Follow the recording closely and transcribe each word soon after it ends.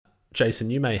Jason,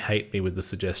 you may hate me with the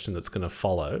suggestion that's going to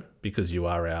follow because you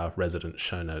are our resident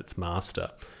show notes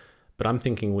master, but I'm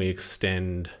thinking we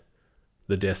extend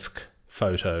the desk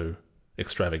photo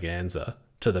extravaganza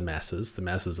to the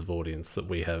masses of audience that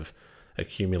we have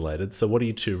accumulated. So what do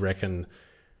you two reckon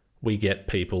we get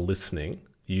people listening,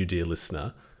 you dear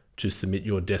listener, to submit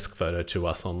your desk photo to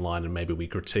us online and maybe we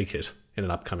critique it in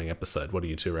an upcoming episode? What do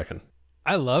you two reckon?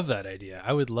 I love that idea.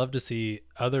 I would love to see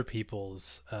other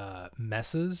people's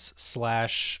messes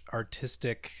 /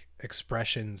 artistic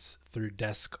expressions through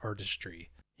desk artistry.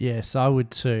 Yes, I would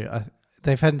too.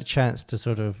 They've had the chance to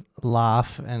sort of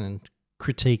laugh and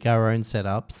critique our own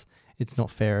setups. It's not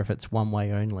fair if it's one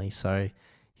way only. So,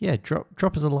 yeah,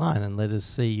 drop us a line and let us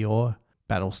see your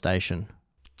battle station.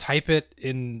 Type it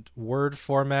in Word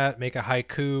format, make a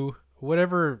haiku,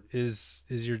 whatever is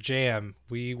your jam.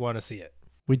 We want to see it.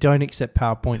 We don't accept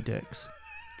PowerPoint decks.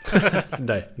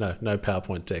 No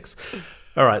PowerPoint decks.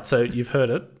 All right, so you've heard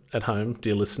it at home,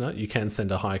 dear listener. You can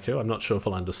send a haiku. I'm not sure if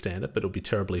I'll understand it, but it'll be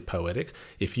terribly poetic.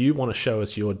 If you want to show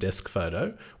us your desk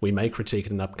photo, we may critique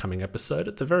it in an upcoming episode.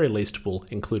 At the very least, we'll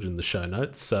include it in the show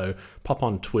notes. So pop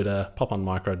on Twitter, pop on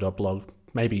micro.blog,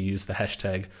 maybe use the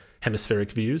hashtag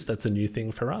hemispheric views. That's a new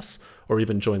thing for us. Or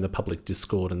even join the public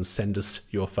Discord and send us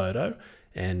your photo,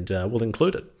 and we'll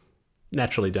include it.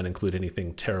 Naturally, don't include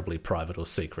anything terribly private or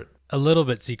secret. A little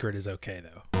bit secret is okay,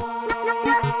 though.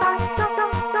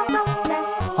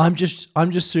 I'm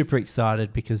just super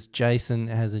excited because Jason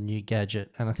has a new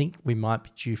gadget, and I think we might be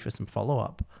due for some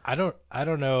follow-up. I don't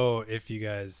know if you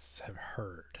guys have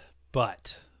heard,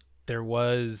 but there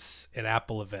was an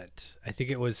Apple event. I think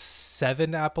it was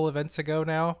 7 Apple events ago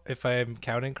now, if I'm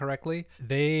counting correctly.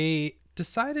 They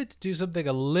decided to do something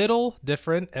a little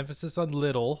different, emphasis on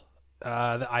little,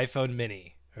 the iPhone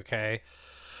mini, okay?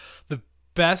 The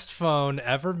best phone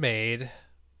ever made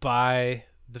by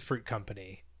the fruit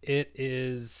company. It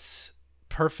is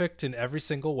perfect in every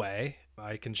single way.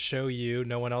 I can show you,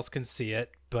 no one else can see it,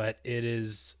 but it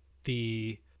is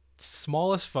the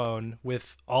smallest phone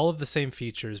with all of the same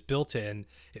features built in.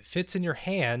 It fits in your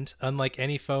hand, unlike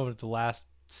any phone of the last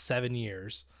 7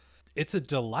 years. It's a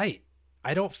delight.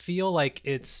 I don't feel like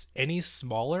it's any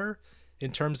smaller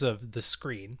in terms of the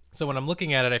screen. So when I'm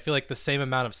looking at it, I feel like the same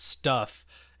amount of stuff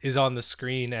is on the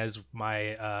screen as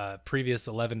my previous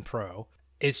 11 Pro.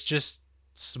 It's just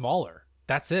smaller.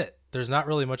 That's it. There's not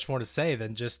really much more to say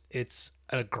than just it's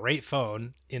a great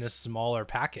phone in a smaller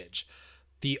package.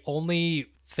 The only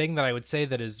thing that I would say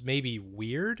that is maybe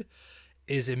weird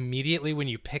is immediately when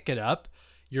you pick it up,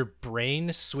 your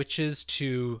brain switches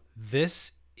to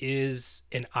this is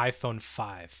an iPhone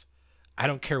 5. I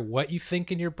don't care what you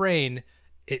think in your brain,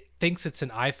 it thinks it's an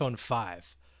iPhone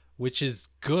 5, which is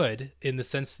good in the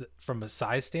sense that from a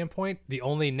size standpoint. The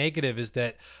only negative is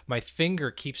that my finger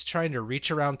keeps trying to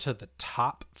reach around to the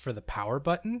top for the power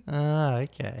button.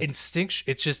 Okay.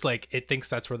 It's just like it thinks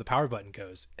that's where the power button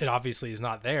goes. It obviously is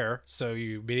not there, so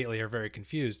you immediately are very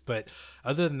confused. But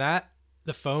other than that,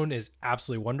 the phone is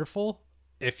absolutely wonderful.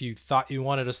 If you thought you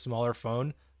wanted a smaller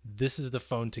phone, this is the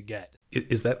phone to get.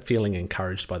 Is that feeling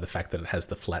encouraged by the fact that it has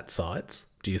the flat sides,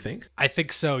 do you think? I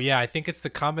think so, yeah. I think it's the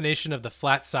combination of the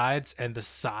flat sides and the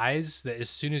size that as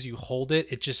soon as you hold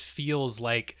it, it just feels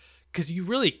like, because you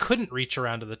really couldn't reach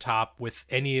around to the top with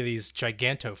any of these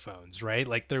giganto phones, right?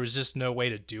 Like there was just no way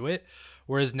to do it.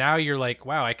 Whereas now you're like,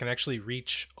 wow, I can actually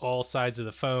reach all sides of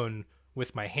the phone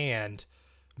with my hand.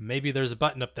 Maybe there's a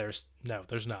button up there. No,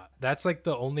 there's not. That's like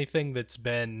the only thing that's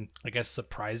been, I guess,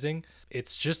 surprising.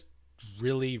 It's just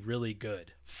really, really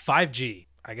good. 5G.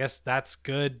 I guess that's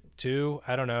good too.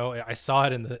 I don't know. I saw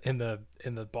it in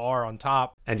the bar on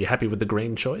top. And you're happy with the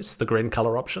green choice, the green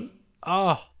color option?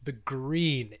 Oh, the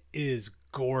green is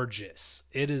gorgeous.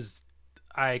 It is.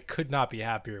 I could not be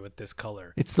happier with this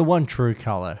color. It's the one true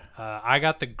color. I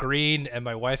got the green and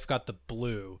my wife got the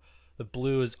blue. The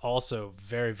blue is also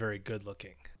very, very good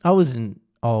looking. I was an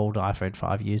old iPhone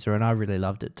 5 user and I really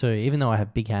loved it too. Even though I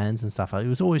have big hands and stuff, it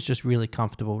was always just really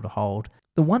comfortable to hold.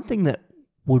 The one thing that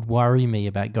would worry me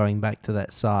about going back to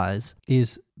that size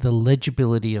is the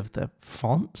legibility of the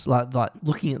fonts. Like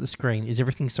looking at the screen, is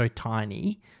everything so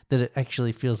tiny that it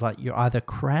actually feels like you're either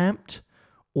cramped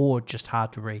or just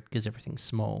hard to read because everything's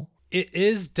small? It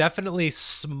is definitely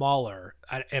smaller.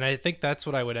 And I think that's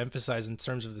what I would emphasize in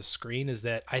terms of the screen is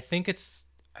that I think it's,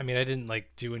 I mean, I didn't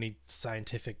do any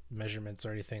scientific measurements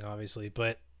or anything, obviously,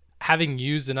 but having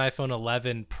used an iPhone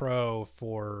 11 Pro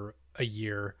for a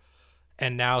year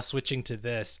and now switching to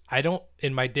this, I don't,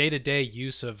 in my day-to-day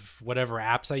use of whatever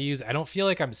apps I use, I don't feel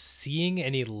like I'm seeing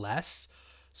any less.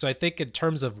 So I think in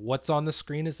terms of what's on the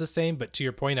screen is the same, but to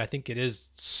your point, I think it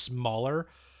is smaller.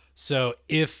 So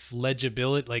if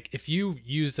legibility, like if you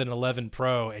used an 11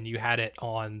 Pro and you had it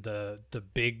on the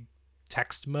big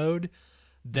text mode,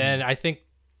 then I think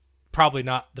probably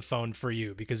not the phone for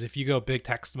you, because if you go big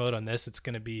text mode on this, it's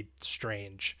going to be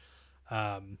strange.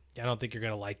 I don't think you're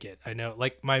going to like it. I know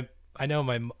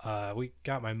we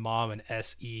got my mom an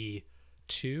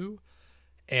SE2,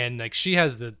 and like she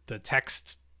has the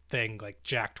text thing like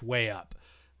jacked way up,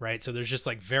 right? So there's just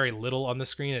like very little on the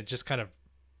screen. It just kind of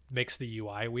makes the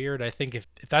UI weird. I think if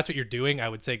that's what you're doing, I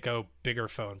would say go bigger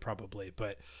phone probably.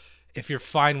 But if you're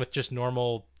fine with just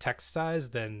normal text size,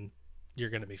 then you're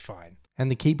going to be fine.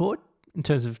 And the keyboard, in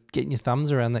terms of getting your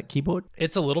thumbs around that keyboard?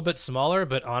 It's a little bit smaller,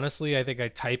 but honestly, I think I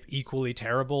type equally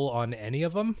terrible on any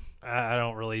of them. I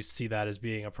don't really see that as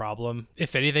being a problem.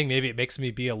 If anything, maybe it makes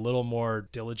me be a little more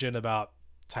diligent about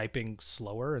typing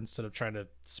slower instead of trying to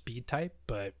speed type,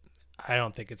 but I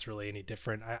don't think it's really any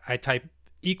different. I type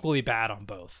equally bad on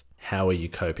both. How are you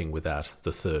coping without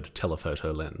the third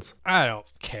telephoto lens? I don't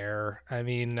care. I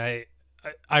mean,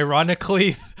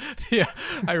 ironically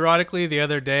the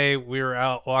other day we were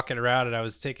out walking around and I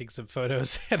was taking some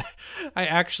photos, and I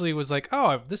actually was like,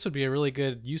 oh, this would be a really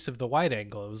good use of the wide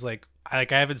angle. It was like I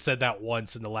haven't said that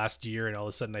once in the last year, and all of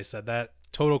a sudden I said that.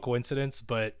 Total coincidence,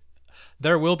 but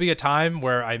there will be a time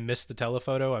where I miss the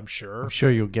telephoto, I'm sure. I'm sure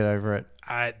you'll get over it.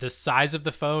 The size of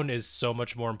the phone is so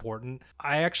much more important.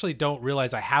 I actually don't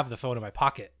realize I have the phone in my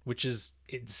pocket, which is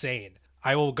insane.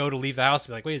 I will go to leave the house and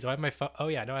be like, wait, do I have my phone? Oh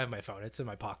yeah, no, I have my phone. It's in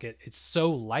my pocket. It's so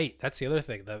light. That's the other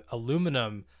thing. The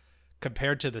aluminum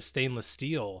compared to the stainless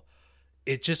steel,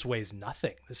 it just weighs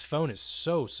nothing. This phone is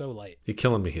so light. You're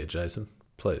killing me here, Jason.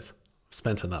 Please.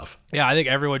 Spent enough. Yeah, I think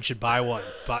everyone should buy one,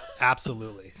 but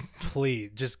absolutely.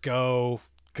 Please, just go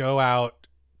out.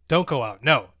 Don't go out.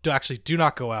 No, do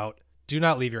not go out. Do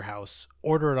not leave your house.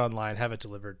 Order it online. Have it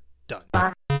delivered. Done.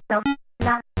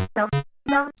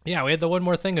 Yeah, we had the One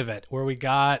More Thing event where we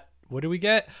got, what did we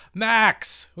get?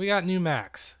 Macs. We got new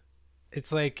Macs.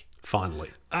 It's like, finally.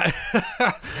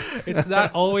 It's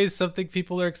not always something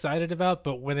people are excited about,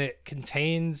 but when it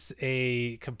contains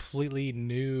a completely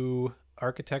new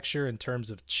architecture in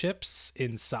terms of chips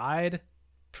inside,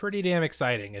 pretty damn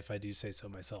exciting, if I do say so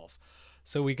myself.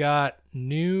 So we got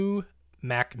new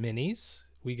Mac Minis,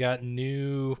 we got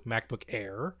new MacBook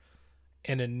Air,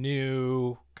 and a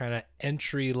new kind of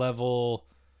entry level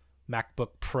MacBook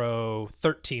Pro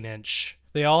 13-inch.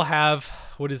 They all have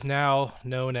what is now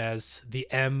known as the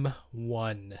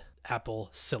M1 Apple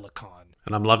Silicon.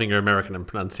 And I'm loving your American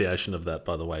pronunciation of that,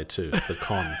 by the way, too. The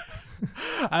con.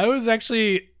 I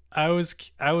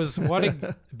was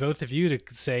wanting both of you to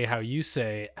say how you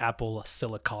say Apple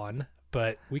Silicon,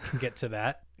 but we can get to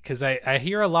that because I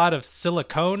hear a lot of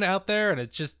silicone out there and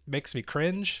it just makes me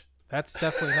cringe. That's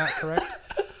definitely not correct.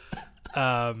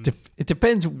 It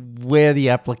depends where the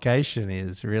application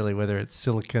is, really, whether it's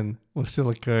silicon or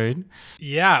silicone.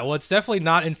 Yeah, well, it's definitely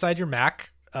not inside your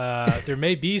Mac. There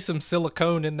may be some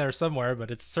silicone in there somewhere,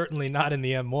 but it's certainly not in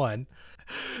the M1.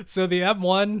 So the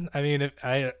M1, I mean,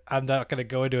 I'm not going to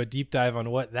go into a deep dive on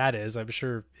what that is. I'm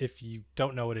sure if you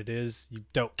don't know what it is, you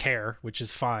don't care, which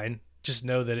is fine. Just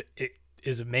know that it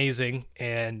is amazing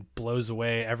and blows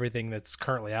away everything that's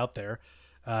currently out there.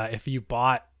 If you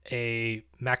bought a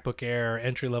MacBook Air,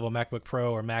 entry-level MacBook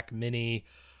Pro, or Mac Mini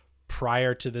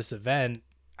prior to this event,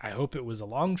 I hope it was a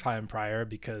long time prior,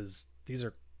 because these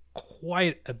are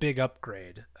quite a big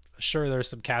upgrade. Sure, there's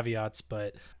some caveats,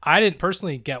 but I didn't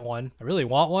personally get one. I really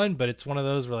want one, but it's one of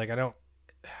those where like I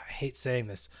hate saying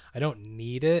this, I don't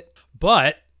need it,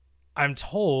 but I'm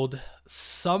told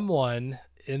someone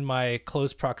in my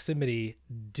close proximity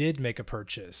did make a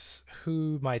purchase.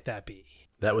 Who might that be?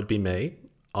 That would be me.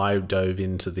 I dove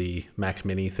into the Mac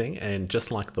Mini thing, and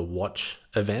just like the watch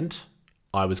event,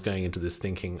 I was going into this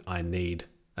thinking I need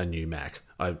a new Mac.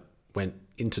 I went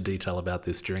into detail about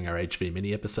this during our HV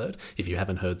Mini episode. If you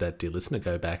haven't heard that, dear listener,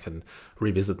 go back and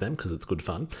revisit them because it's good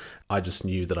fun. I just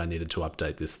knew that I needed to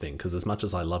update this thing because as much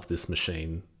as I love this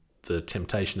machine, the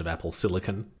temptation of Apple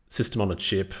Silicon, system on a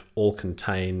chip, all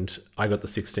contained. I got the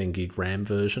 16 gig RAM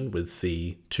version with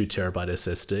the 2 terabyte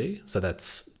SSD. So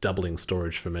that's doubling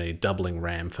storage for me, doubling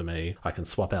RAM for me. I can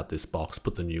swap out this box,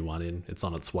 put the new one in. It's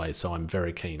on its way. So I'm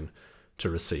very keen to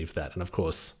receive that. And of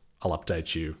course, I'll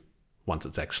update you once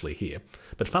it's actually here.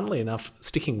 But funnily enough,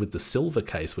 sticking with the silver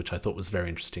case, which I thought was very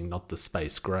interesting, not the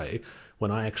space grey,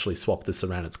 when I actually swap this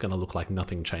around, it's going to look like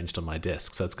nothing changed on my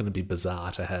desk. So it's going to be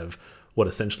bizarre to have what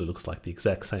essentially looks like the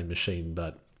exact same machine,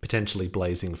 but potentially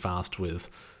blazing fast with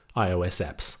iOS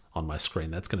apps on my screen.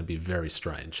 That's going to be very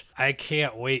strange. I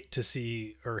can't wait to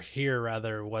see, or hear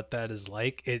rather, what that is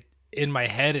like. in my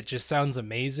head, it just sounds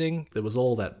amazing. There was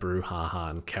all that brouhaha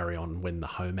and carry on when the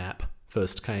Home app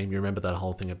first came. You remember that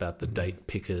whole thing about the date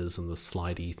pickers and the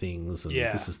slidey things, and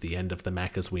Yeah. this is the end of the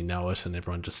Mac as we know it, and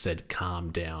everyone just said,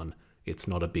 calm down. It's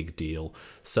not a big deal.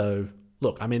 So,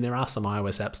 look, I mean, there are some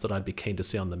iOS apps that I'd be keen to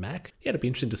see on the Mac. Yeah, it'd be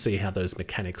interesting to see how those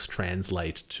mechanics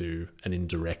translate to an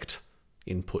indirect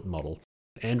input model.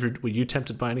 Andrew, were you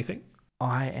tempted by anything?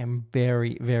 I am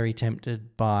very, very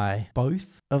tempted by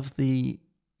both of the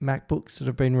MacBooks that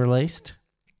have been released,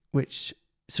 which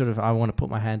sort of I want to put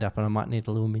my hand up, and I might need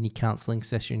a little mini counseling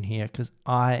session here because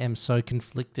I am so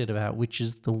conflicted about which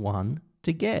is the one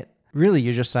to get. Really,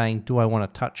 you're just saying, do I want a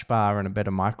touch bar and a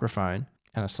better microphone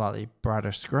and a slightly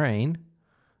brighter screen?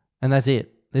 And that's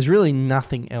it. There's really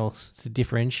nothing else to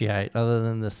differentiate other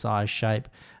than the size, shape.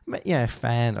 Yeah,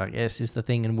 fan, I guess, is the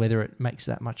thing, and whether it makes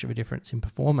that much of a difference in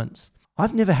performance.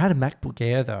 I've never had a MacBook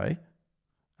Air, though.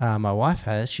 My wife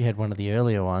has. She had one of the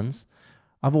earlier ones.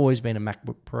 I've always been a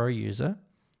MacBook Pro user.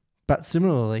 But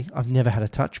similarly, I've never had a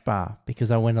touch bar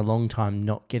because I went a long time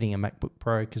not getting a MacBook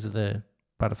Pro because of the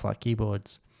butterfly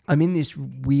keyboards. I'm in this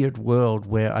weird world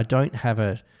where I don't have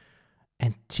a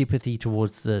antipathy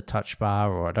towards the touch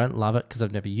bar, or I don't love it because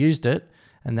I've never used it,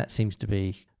 and that seems to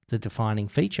be the defining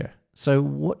feature. So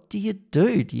what do you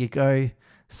do? Do you go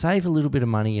save a little bit of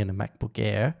money in a MacBook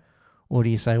Air, or do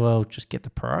you say, well, just get the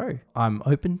Pro? I'm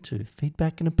open to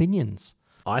feedback and opinions.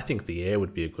 I think the Air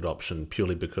would be a good option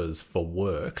purely because for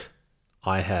work,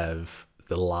 I have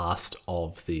the last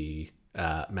of the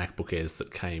MacBook Airs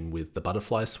that came with the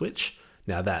butterfly switch.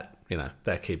 Now that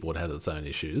keyboard has its own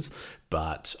issues,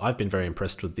 but I've been very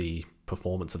impressed with the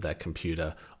performance of that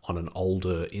computer on an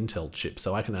older Intel chip.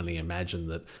 So I can only imagine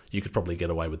that you could probably get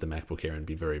away with the MacBook Air and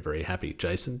be very, very happy.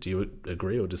 Jason, do you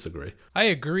agree or disagree? I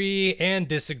agree and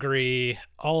disagree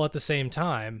all at the same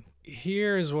time.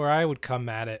 Here's where I would come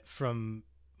at it from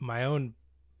my own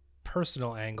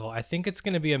personal angle. I think it's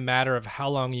going to be a matter of how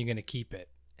long you're going to keep it.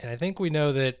 And I think we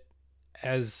know that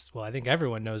I think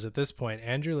everyone knows at this point,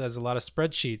 Andrew has a lot of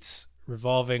spreadsheets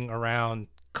revolving around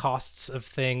costs of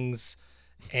things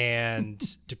and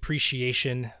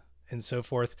depreciation and so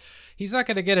forth. He's not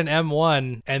going to get an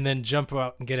M1 and then jump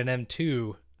out and get an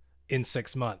M2 in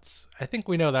 6 months. I think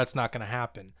we know that's not going to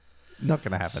happen. Not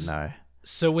going to happen, no.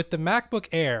 So with the MacBook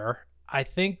Air, I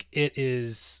think it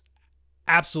is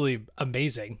absolutely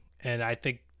amazing, and I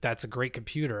think that's a great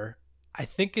computer. I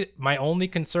think my only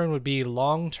concern would be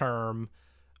long term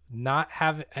not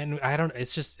have, and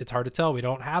it's hard to tell. We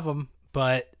don't have them,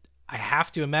 but I have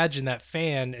to imagine that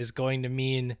fan is going to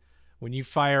mean when you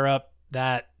fire up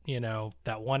that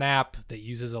one app that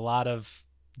uses a lot of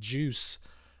juice,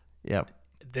 Yep.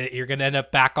 that you're going to end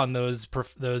up back on those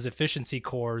efficiency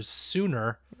cores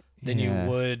sooner than you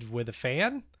would with a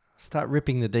fan. Start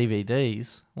ripping the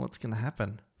DVDs. What's going to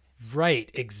happen? Right,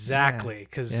 exactly.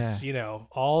 Because,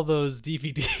 all those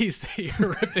DVDs that you're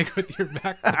ripping with your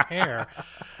MacBook Air.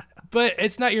 But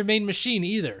it's not your main machine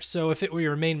either. So if it were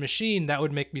your main machine, that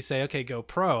would make me say, okay, go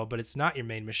Pro. But it's not your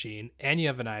main machine. And you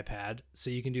have an iPad. So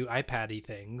you can do iPad-y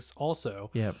things also.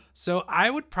 Yep. So I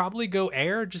would probably go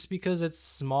Air just because it's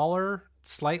smaller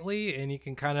slightly. And you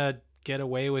can kind of get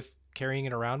away with carrying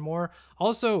it around more.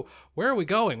 Also, where are we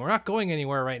going? We're not going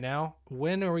anywhere right now.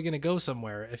 When are we going to go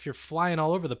somewhere? If you're flying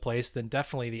all over the place, then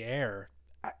definitely the Air.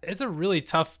 It's a really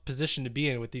tough position to be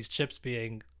in with these chips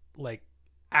being like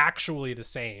actually the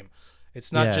same.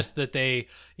 It's not just that they,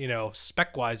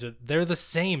 spec wise, they're the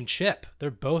same chip.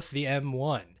 They're both the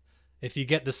M1. If you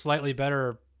get the slightly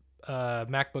better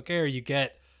MacBook Air, you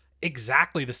get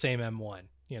exactly the same M1.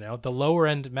 The lower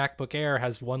end MacBook Air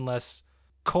has one less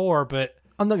core, but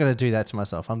I'm not going to do that to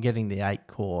myself. I'm getting the 8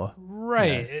 core.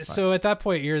 Right. So at that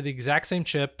point, you're the exact same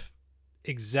chip,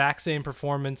 exact same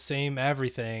performance, same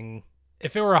everything.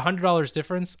 If it were $100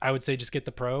 difference, I would say just get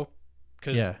the Pro,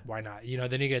 because why not?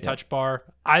 Then you get a touch bar.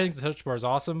 I think the touch bar is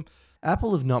awesome.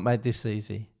 Apple have not made this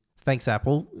easy. Thanks,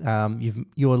 Apple.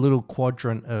 Your little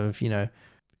quadrant of,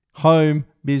 home,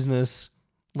 business,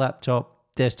 laptop,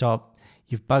 desktop.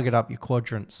 You've buggered up your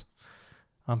quadrants.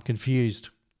 I'm confused.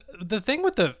 The thing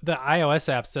with the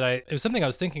iOS apps it was something I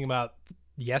was thinking about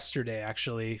yesterday,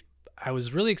 actually. I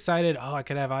was really excited. Oh, I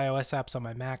could have iOS apps on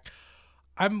my Mac.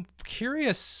 I'm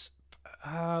curious.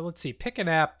 Let's see. Pick an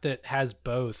app that has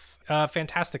both.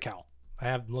 Fantastical.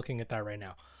 I'm looking at that right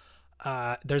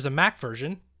now. There's a Mac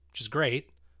version, which is great.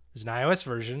 There's an iOS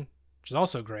version, which is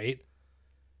also great.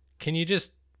 Can you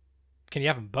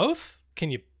have them both? Do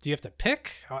you have to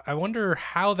pick? I wonder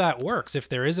how that works. If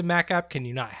there is a Mac app, can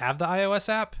you not have the iOS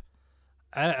app?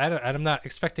 I'm not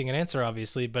expecting an answer,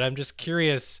 obviously, but I'm just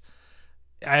curious.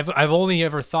 I've only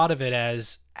ever thought of it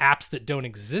as apps that don't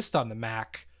exist on the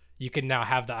Mac. you can now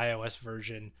have the iOS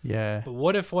version. Yeah. But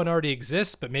what if one already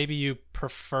exists, but maybe you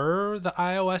prefer the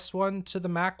iOS one to the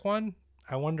Mac one?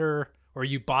 I wonder, or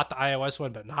you bought the iOS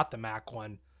one, but not the Mac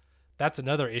one. That's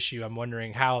another issue. I'm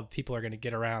wondering how people are going to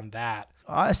get around that.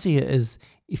 I see it as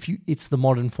it's the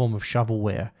modern form of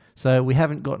shovelware. So we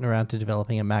haven't gotten around to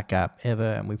developing a Mac app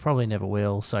ever, and we probably never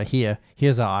will. So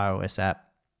here's our iOS app.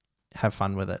 Have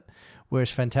fun with it.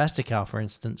 Whereas Fantastical, for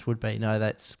instance, would be, no,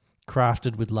 that's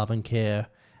crafted with love and care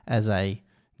as a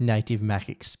native Mac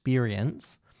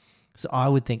experience. So I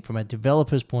would think from a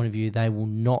developer's point of view, they will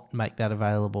not make that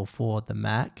available for the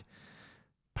Mac,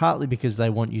 partly because they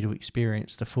want you to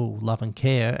experience the full love and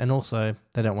care, and also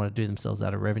they don't want to do themselves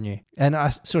out of revenue. And I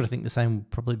sort of think the same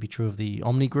would probably be true of the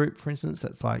Omni Group, for instance.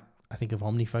 That's like, I think of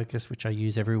OmniFocus, which I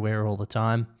use everywhere all the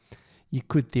time. You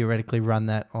could theoretically run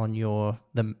that on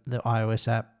the iOS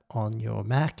app on your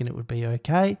Mac and it would be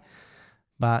okay,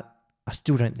 but I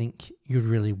still don't think you'd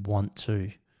really want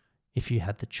to if you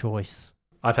had the choice.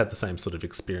 I've had the same sort of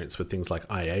experience with things like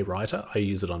IA Writer. I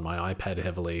use it on my iPad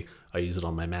heavily, I use it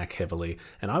on my Mac heavily,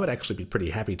 and I would actually be pretty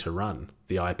happy to run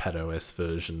the iPadOS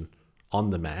version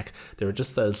on the Mac. There are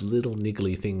just those little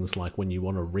niggly things like when you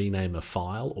want to rename a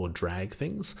file or drag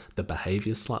things, the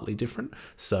behavior is slightly different.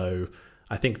 So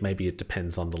I think maybe it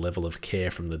depends on the level of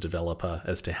care from the developer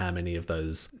as to how many of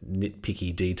those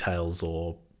nitpicky details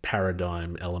or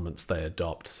paradigm elements they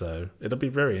adopt. So it'll be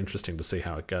very interesting to see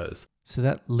how it goes. So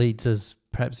that leads us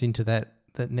perhaps into that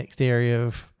next area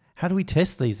of how do we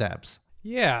test these apps?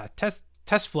 Yeah, test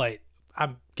flight.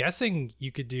 I'm guessing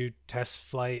you could do test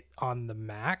flight on the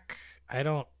Mac. I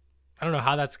don't know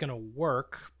how that's going to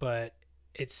work, but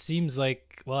it seems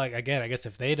like, well, again, I guess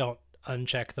if they don't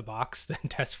uncheck the box, then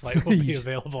test flight will be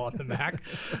available on the Mac.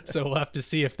 So we'll have to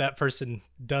see if that person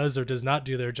does or does not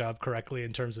do their job correctly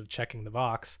in terms of checking the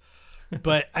box.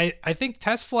 But I think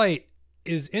test flight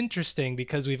is interesting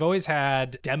because we've always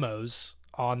had demos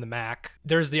on the Mac.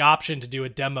 There's the option to do a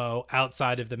demo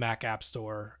outside of the Mac App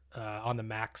Store on the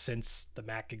Mac since the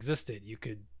Mac existed. You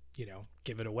could,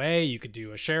 give it away. You could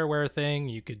do a shareware thing.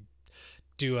 You could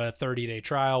do a 30-day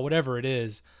trial, whatever it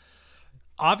is.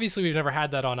 Obviously, we've never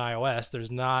had that on iOS. There's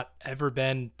not ever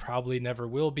been, probably never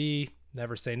will be,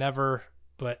 never say never,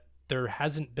 but there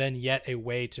hasn't been yet a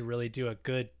way to really do a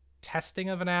good testing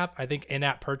of an app. I think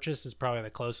in-app purchase is probably the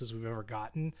closest we've ever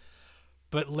gotten.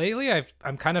 But lately,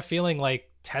 I'm kind of feeling like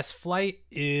test flight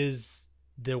is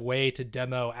the way to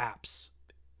demo apps.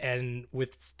 And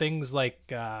with things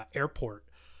like Airport,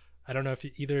 I don't know if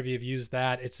either of you have used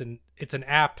that. It's an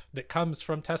app that comes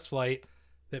from test flight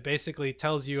that basically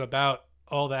tells you about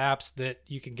all the apps that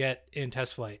you can get in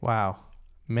test flight. Wow.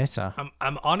 Meta.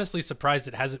 I'm honestly surprised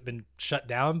it hasn't been shut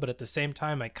down, but at the same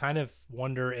time, I kind of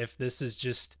wonder if this is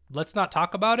just, let's not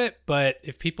talk about it, but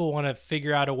if people want to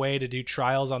figure out a way to do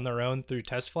trials on their own through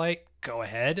test flight, go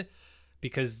ahead,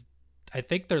 because I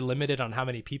think they're limited on how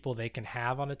many people they can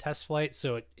have on a test flight.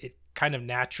 So it kind of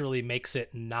naturally makes it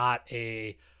not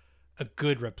a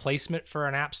good replacement for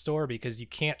an app store because you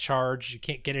can't charge, you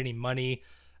can't get any money.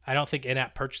 I don't think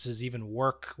in-app purchases even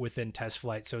work within test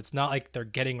flight. So it's not like they're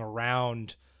getting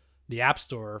around the app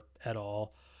store at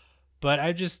all. But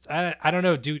I don't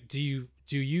know. Do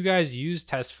you guys use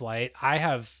test flight? I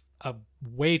have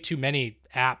way too many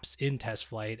apps in test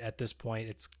flight at this point.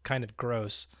 It's kind of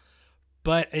gross.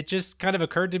 But it just kind of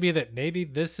occurred to me that maybe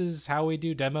this is how we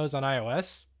do demos on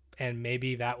iOS. And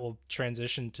maybe that will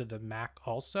transition to the Mac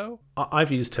also.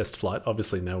 I've used test flight,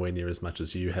 obviously nowhere near as much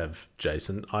as you have,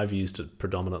 Jason. I've used it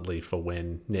predominantly for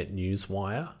when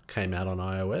NetNewsWire came out on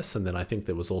iOS. And then I think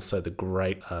there was also the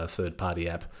great third-party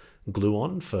app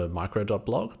Gluon for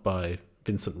Micro.blog by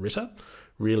Vincent Ritter.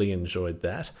 Really enjoyed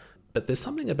that. But there's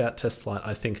something about test flight,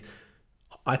 I think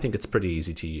it's pretty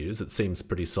easy to use. It seems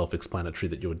pretty self-explanatory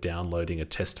that you're downloading a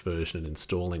test version and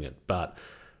installing it. But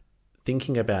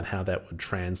thinking about how that would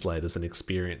translate as an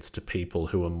experience to people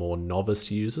who are more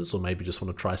novice users or maybe just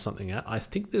want to try something out, I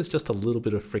think there's just a little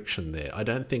bit of friction there. I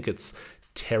don't think it's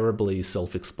terribly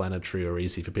self-explanatory or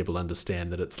easy for people to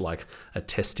understand that it's like a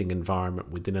testing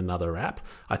environment within another app.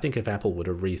 I think if Apple were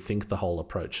to rethink the whole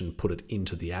approach and put it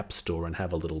into the App Store and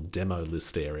have a little demo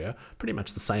list area, pretty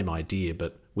much the same idea,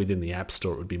 but within the App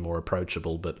Store it would be more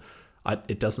approachable. But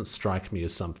it doesn't strike me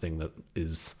as something that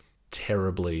is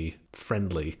terribly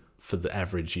friendly for the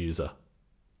average user.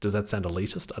 Does that sound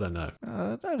elitist? I don't know.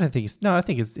 I don't think I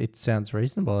think it sounds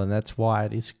reasonable, and that's why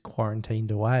it is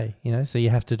quarantined away, so you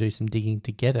have to do some digging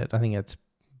to get it. I think that's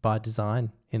by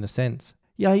design in a sense.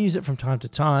 Yeah, I use it from time to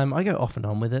time. I go off and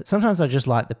on with it. Sometimes I just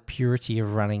like the purity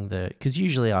of running because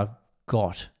usually I've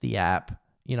got the app,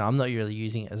 I'm not really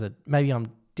using it maybe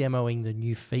I'm demoing the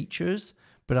new features,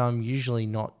 but I'm usually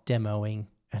not demoing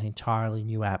an entirely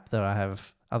new app that I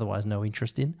have otherwise no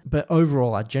interest in. But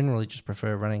overall, I generally just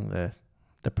prefer running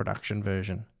the production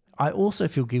version. I also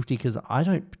feel guilty because I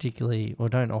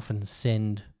don't often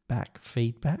send back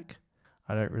feedback.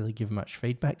 I don't really give much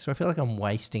feedback. So I feel like I'm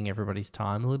wasting everybody's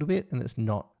time a little bit, and it's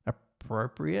not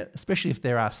appropriate, especially if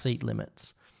there are seat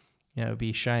limits. You know, it'd be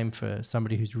a shame for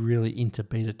somebody who's really into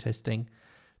beta testing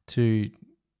to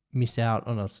miss out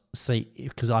on a seat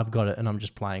because I've got it and I'm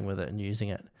just playing with it and using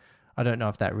it. I don't know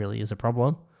if that really is a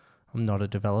problem. I'm not a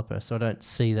developer, so I don't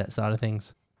see that side of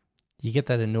things. You get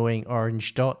that annoying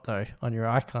orange dot, though, on your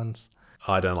icons.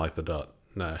 I don't like the dot,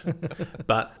 no.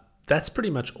 But that's pretty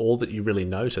much all that you really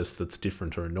notice that's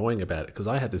different or annoying about it. Because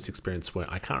I had this experience where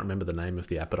I can't remember the name of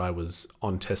the app, but I was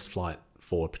on test flight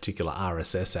for a particular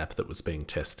RSS app that was being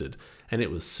tested, and it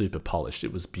was super polished.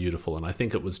 It was beautiful, and I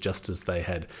think it was just as they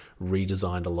had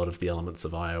redesigned a lot of the elements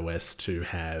of iOS to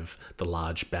have the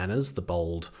large banners, the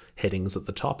bold headings at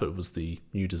the top. It was the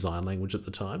new design language at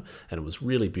the time, and it was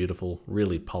really beautiful,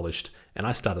 really polished, and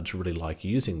I started to really like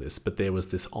using this. But there was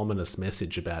this ominous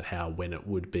message about how when it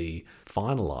would be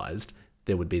finalized,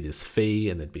 there would be this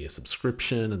fee, and there'd be a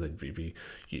subscription, and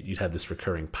you'd have this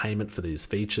recurring payment for these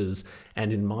features.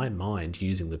 And in my mind,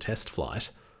 using the test flight,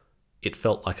 it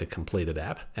felt like a completed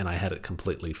app, and I had it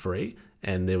completely free.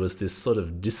 And there was this sort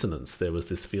of dissonance. There was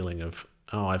this feeling of,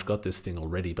 oh, I've got this thing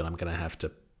already, but I'm going to have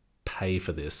to pay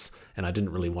for this. And I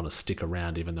didn't really want to stick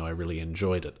around, even though I really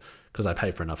enjoyed it, because I pay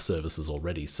for enough services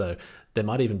already. So there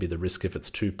might even be the risk, if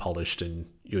it's too polished and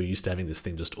you're used to having this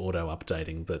thing just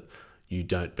auto-updating, that you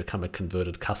don't become a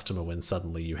converted customer when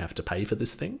suddenly you have to pay for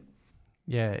this thing.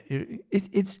 Yeah,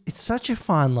 it's such a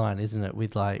fine line, isn't it?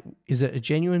 With like, is it a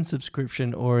genuine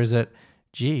subscription, or is it,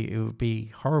 gee, it would be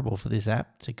horrible for this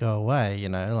app to go away? You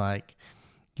know, like,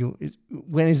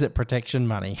 when is it protection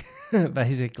money,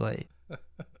 basically?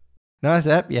 Nice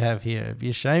app you have here. It'd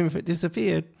be a shame if it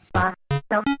disappeared.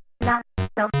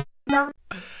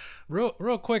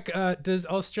 Real quick, does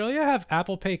Australia have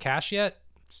Apple Pay Cash yet?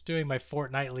 Just doing my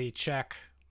fortnightly check.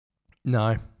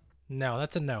 No. No,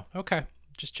 that's a no. Okay,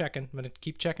 just checking. I'm going to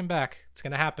keep checking back. It's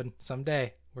going to happen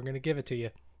someday. We're going to give it to you.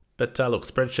 But look,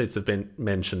 spreadsheets have been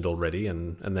mentioned already,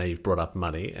 and they've brought up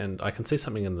money. And I can see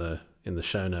something in the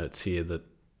show notes here, that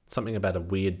something about a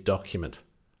weird document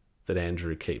that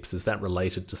Andrew keeps. Is that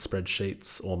related to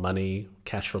spreadsheets or money,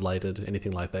 cash related,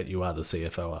 anything like that? You are the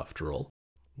CFO after all.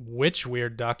 Which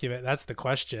weird document? That's the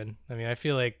question. I mean, I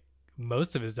feel like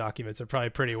most of his documents are probably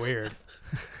pretty weird.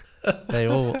 They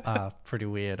all are pretty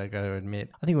weird, I got to admit.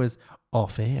 I think it was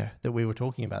off air that we were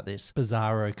talking about this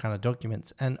bizarro kind of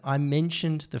documents. And I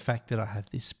mentioned the fact that I have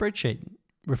this spreadsheet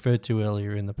referred to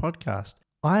earlier in the podcast.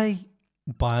 I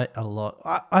buy a lot.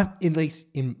 I at least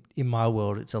in my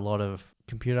world, it's a lot of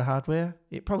computer hardware.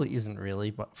 It probably isn't really,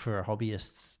 but for a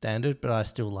hobbyist standard, but I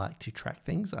still like to track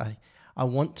things. I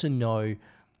want to know,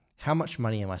 how much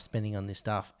money am I spending on this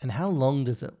stuff, and how long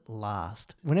does it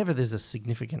last? Whenever there's a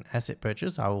significant asset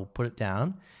purchase, I will put it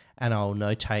down and I'll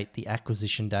notate the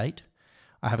acquisition date.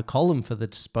 I have a column for the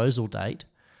disposal date,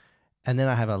 and then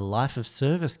I have a life of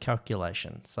service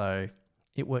calculation. So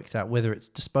it works out whether it's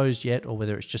disposed yet or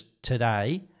whether it's just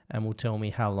today, and will tell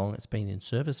me how long it's been in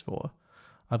service for.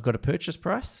 I've got a purchase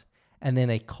price and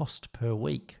then a cost per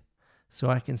week. So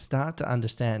I can start to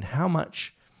understand how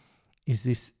much is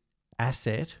this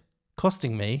asset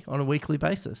costing me on a weekly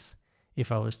basis,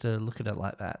 if I was to look at it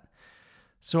like that.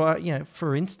 So,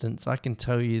 for instance, I can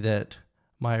tell you that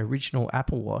my original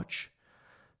Apple Watch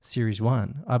Series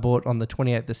 1, I bought on the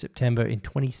 28th of September in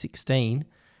 2016,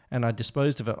 and I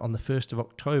disposed of it on the 1st of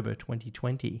October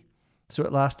 2020. So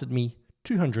it lasted me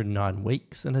 209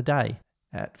 weeks and a day.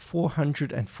 At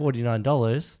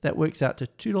 $449, that works out to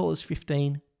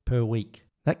 $2.15 per week.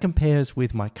 That compares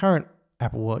with my current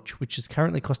Apple Watch, which is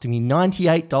currently costing me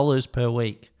 $98 per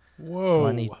week. Whoa. So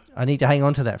I need to hang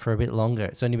on to that for a bit longer.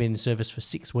 It's only been in service for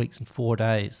 6 weeks and 4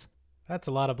 days. That's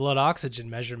a lot of blood oxygen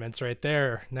measurements right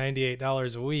there.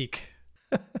 $98 a week.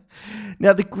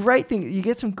 Now, the great thing, you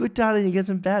get some good data and you get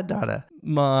some bad data.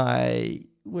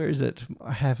 Where is it?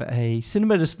 I have a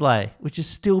Cinema Display, which is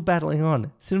still battling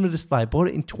on. Cinema Display, bought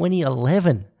it in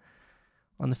 2011.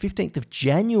 On the 15th of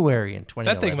January in 2011.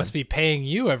 That thing must be paying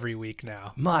you every week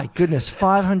now. My goodness,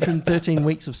 513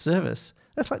 weeks of service.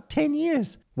 That's like 10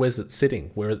 years. Where's it sitting?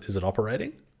 Where is it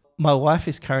operating? My wife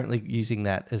is currently using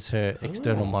that as her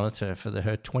external monitor for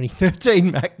her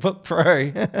 2013 MacBook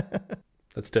Pro.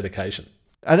 That's dedication.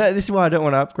 I know, this is why I don't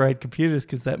want to upgrade computers,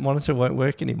 because that monitor won't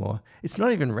work anymore. It's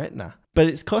not even Retina, but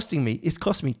it's cost me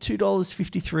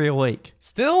 $2.53 a week.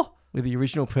 Still? With the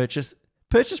original purchase.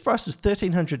 Purchase price was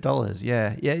 $1,300.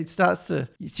 Yeah. It starts to.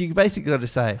 So you basically got to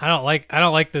say, I don't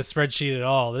like this spreadsheet at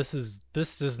all. This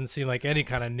doesn't seem like any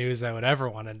kind of news I would ever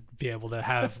want to be able to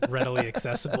have readily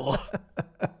accessible.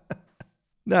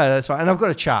 no, that's fine. And I've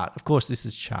got a chart. Of course, this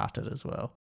is charted as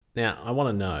well. Now, I want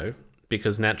to know,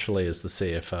 because naturally as the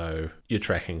CFO, you're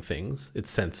tracking things.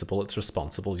 It's sensible, it's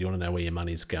responsible. You want to know where your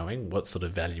money's going, what sort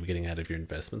of value you're getting out of your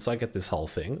investments. I get this whole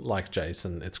thing. Like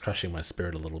Jason, it's crushing my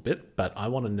spirit a little bit, but I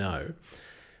want to know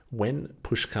when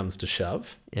push comes to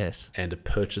shove, yes, and a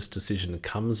purchase decision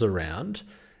comes around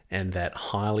and that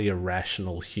highly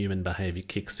irrational human behavior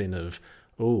kicks in of,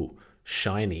 oh,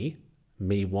 shiny,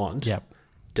 me want. Yep.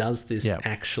 Does this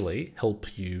actually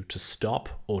help you to stop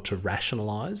or to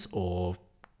rationalize, or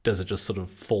does it just sort of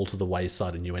fall to the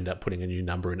wayside and you end up putting a new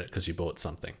number in it because you bought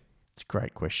something? It's a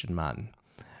great question, Martin.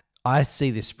 I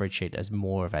see this spreadsheet as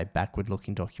more of a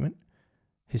backward-looking document,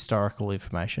 historical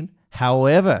information.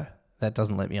 However, that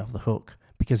doesn't let me off the hook,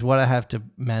 because what I have to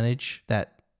manage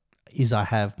that is I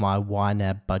have my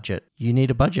YNAB budget. You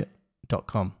need a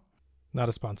budget.com. Not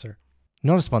a sponsor.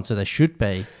 Not a sponsor. They should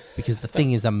be, because the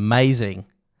thing is amazing.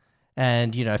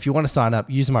 And, if you want to sign up,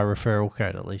 use my referral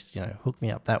code, at least, hook me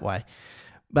up that way.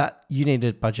 But you need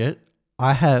a budget.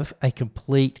 I have a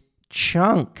complete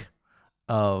chunk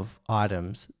of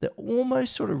items that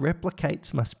almost sort of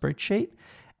replicates my spreadsheet,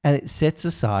 and it sets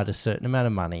aside a certain amount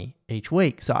of money each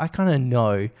week. So I kind of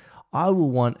know I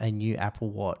will want a new Apple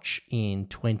Watch in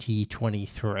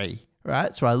 2023,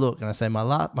 right? So I look and I say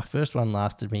my first one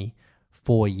lasted me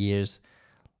 4 years.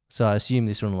 So I assume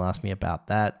this one will last me about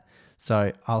that.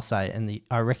 So I'll say,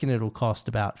 I reckon it'll cost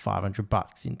about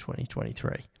 $500 in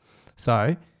 2023.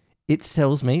 So it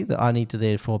tells me that I need to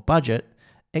therefore budget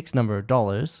X number of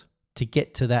dollars to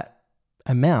get to that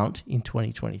amount in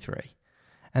 2023.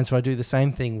 And so I do the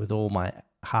same thing with all my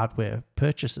hardware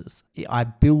purchases. I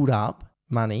build up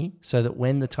money so that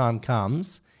when the time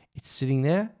comes, it's sitting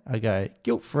there. I go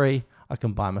guilt-free. I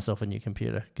can buy myself a new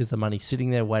computer because the money's sitting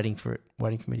there waiting for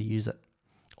me to use it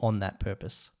on that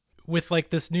purpose. With like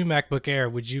this new MacBook Air,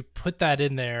 would you put that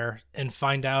in there and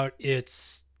find out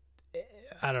it's,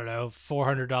 I don't know,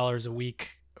 $400 a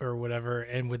week or whatever?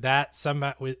 And with that,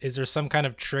 is there some kind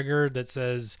of trigger that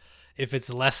says if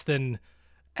it's less than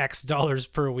X dollars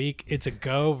per week, it's a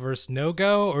go versus no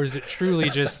go? Or is it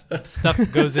truly just stuff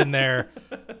goes in there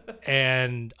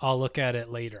and I'll look at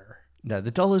it later? No,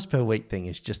 the dollars per week thing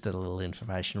is just a little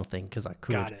informational thing because I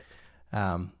could. Got it.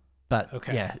 But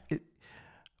okay. Yeah,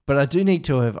 but I do need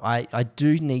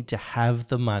to have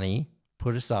the money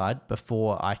put aside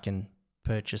before I can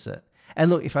purchase it. And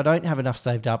look, if I don't have enough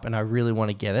saved up and I really want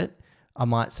to get it, I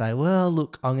might say, well,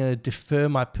 look, I'm going to defer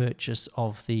my purchase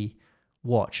of the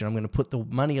watch and I'm going to put the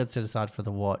money I'd set aside for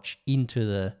the watch into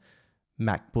the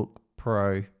MacBook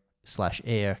Pro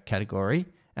 /Air category,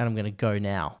 and I'm going to go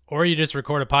now. Or you just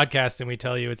record a podcast and we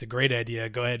tell you it's a great idea,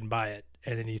 go ahead and buy it.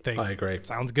 And then you think, I agree.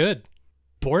 Sounds good.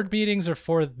 Board meetings are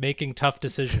for making tough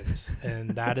decisions, and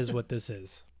that is what this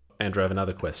is. Andrew, I have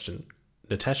another question.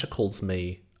 Natasha calls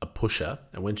me a pusher,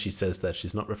 and when she says that,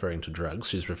 she's not referring to drugs.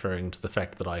 She's referring to the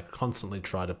fact that I constantly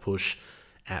try to push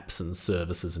apps and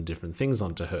services and different things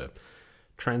onto her.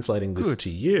 Translating this to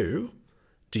you,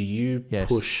 do you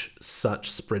push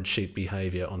such spreadsheet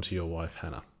behavior onto your wife,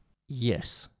 Hannah?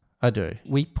 Yes, I do.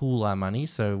 We pool our money,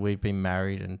 so we've been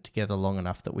married and together long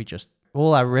enough that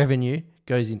all our revenue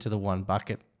goes into the one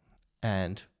bucket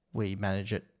and we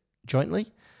manage it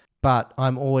jointly. But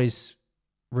I'm always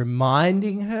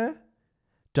reminding her,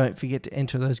 don't forget to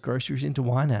enter those groceries into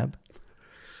YNAB.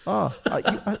 I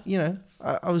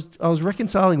was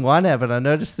reconciling YNAB and I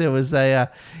noticed there was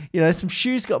some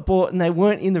shoes got bought and they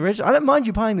weren't in the register. I don't mind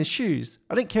you buying the shoes.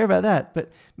 I don't care about that. But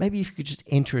maybe if you could just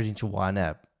enter it into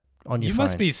YNAB on your phone. You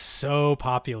must be so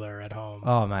popular at home.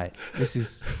 Oh, mate,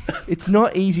 it's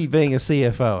not easy being a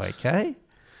CFO, okay?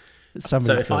 So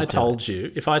if I told you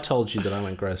that I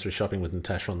went grocery shopping with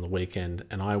Natasha on the weekend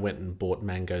and I went and bought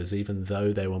mangoes, even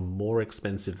though they were more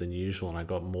expensive than usual and I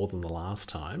got more than the last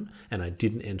time, and I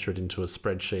didn't enter it into a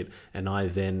spreadsheet, and I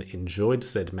then enjoyed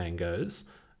said mangoes,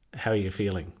 how are you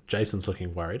feeling? Jason's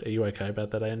looking worried. Are you okay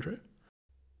about that, Andrew?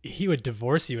 He would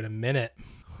divorce you in a minute.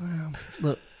 Well,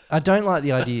 look, I don't like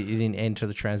the idea you didn't enter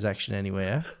the transaction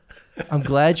anywhere. I'm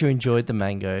glad you enjoyed the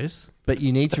mangoes, but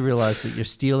you need to realize that you're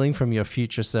stealing from your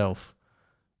future self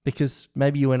because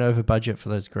maybe you went over budget for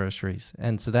those groceries.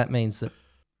 And so that means that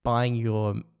buying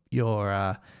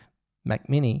your Mac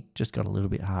Mini just got a little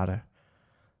bit harder.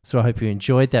 So I hope you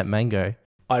enjoyed that mango.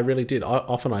 I really did.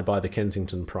 Often I buy the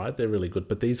Kensington Pride. They're really good.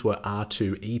 But these were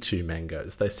R2-E2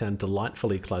 mangoes. They sound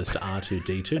delightfully close to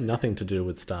R2-D2. Nothing to do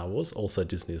with Star Wars. Also,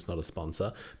 Disney is not a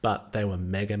sponsor. But they were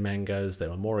mega mangoes. They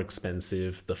were more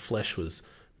expensive. The flesh was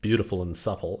beautiful and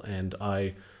supple. And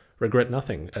I regret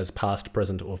nothing as past,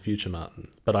 present, or future,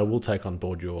 Martin. But I will take on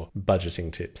board your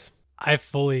budgeting tips. I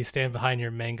fully stand behind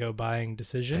your mango buying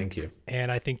decision. Thank you.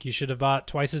 And I think you should have bought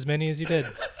twice as many as you did.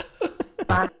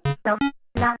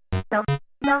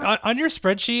 On your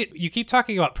spreadsheet, you keep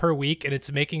talking about per week, and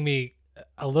it's making me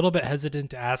a little bit hesitant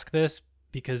to ask this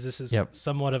because this is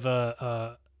somewhat of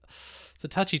it's a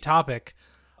touchy topic.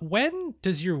 When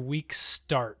does your week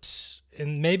start?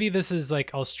 And maybe this is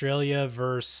like Australia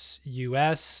versus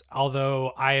US,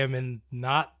 although I am in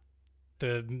not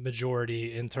the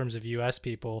majority in terms of US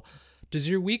people. Does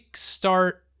your week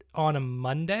start on a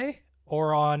Monday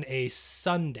or on a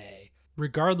Sunday?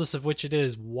 Regardless of which it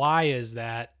is, why is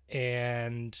that?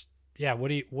 And yeah,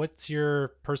 what's your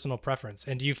personal preference?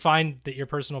 And do you find that your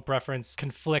personal preference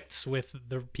conflicts with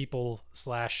the people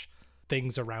 /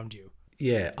 things around you?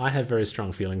 Yeah, I have very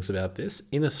strong feelings about this.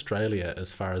 In Australia,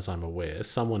 as far as I'm aware,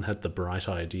 someone had the bright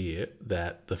idea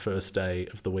that the first day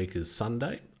of the week is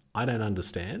Sunday. I don't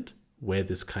understand where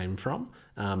this came from.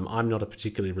 I'm not a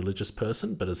particularly religious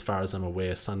person, but as far as I'm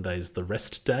aware, Sunday is the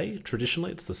rest day.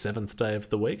 Traditionally, it's the 7th day of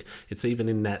the week. It's even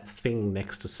in that thing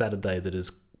next to Saturday that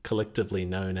is collectively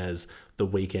known as the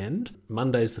weekend.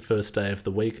 Monday's the first day of the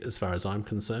week, as far as I'm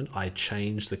concerned. I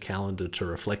change the calendar to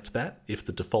reflect that if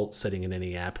the default setting in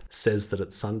any app says that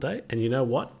it's Sunday. And you know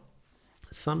what?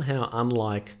 Somehow,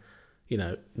 unlike,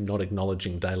 not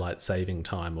acknowledging daylight saving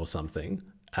time or something,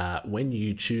 when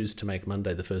you choose to make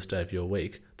Monday the first day of your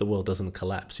week, the world doesn't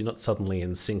collapse. You're not suddenly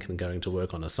in sync and going to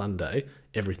work on a Sunday.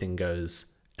 Everything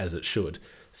goes as it should.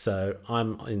 So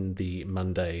I'm in the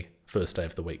Monday first day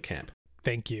of the week camp.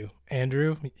 Thank you.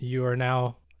 Andrew, you are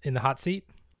now in the hot seat.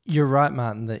 You're right,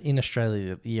 Martin, that in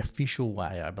Australia, the official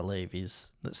way, I believe,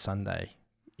 is that Sunday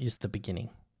is the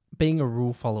beginning. Being a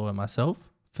rule follower myself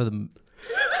for the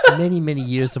many, many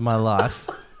years of my life.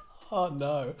 Oh,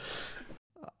 no.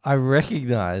 I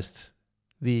recognized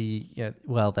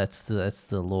that's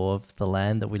the law of the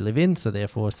land that we live in. So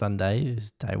therefore Sunday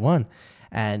is day one.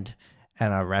 And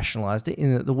I rationalized it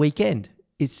in the weekend.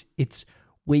 It's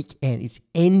weekend. It's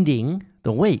ending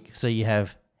the week. So you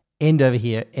have end over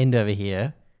here, end over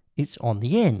here. It's on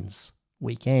the ends.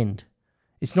 Weekend.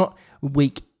 It's not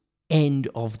week end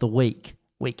of the week.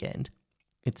 Weekend.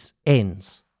 It's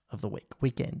ends of the week.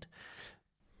 Weekend.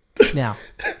 Now,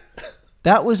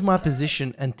 that was my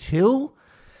position until,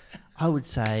 I would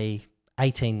say,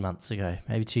 18 months ago,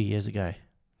 maybe 2 years ago.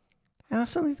 And I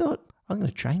suddenly thought, I'm going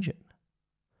to change it.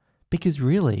 Because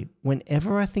really,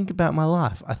 whenever I think about my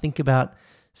life, I think about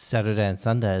Saturday and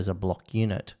Sunday as a block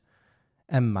unit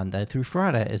and Monday through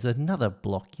Friday as another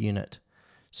block unit.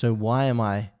 So why am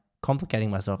I complicating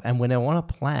myself? And when I want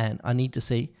to plan, I need to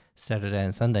see Saturday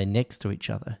and Sunday next to each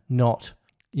other, not,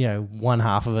 one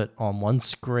half of it on one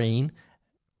screen,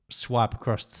 swipe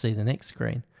across to see the next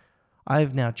screen.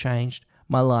 I've now changed.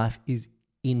 My life is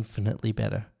infinitely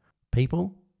better.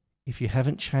 People, if you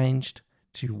haven't changed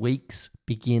to weeks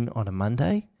begin on a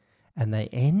Monday and they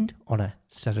end on a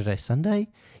Saturday, Sunday,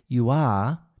 you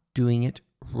are doing it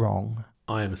wrong.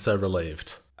 I am so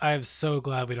relieved. I am so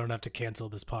glad we don't have to cancel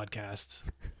this podcast.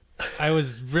 I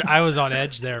was on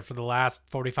edge there for the last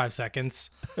 45 seconds.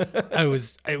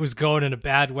 It was going in a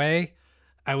bad way.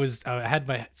 I had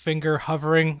my finger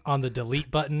hovering on the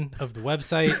delete button of the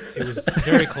website. It was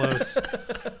very close.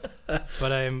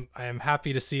 But I am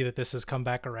happy to see that this has come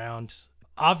back around.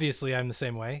 Obviously, I'm the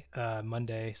same way.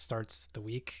 Monday starts the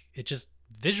week. It just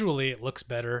visually it looks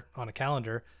better on a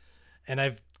calendar, and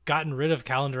I've gotten rid of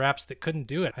calendar apps that couldn't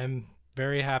do it. I'm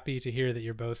very happy to hear that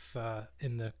you're both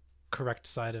in the correct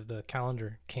side of the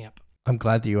calendar camp. I'm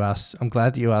glad that you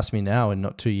asked me now and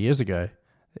not 2 years ago.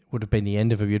 It would have been the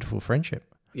end of a beautiful friendship.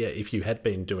 Yeah, if you had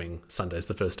been doing Sundays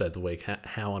the first day of the week,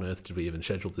 how on earth did we even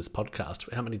schedule this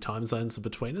podcast? How many time zones are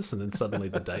between us? And then suddenly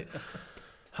the date.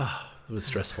 It was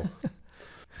stressful.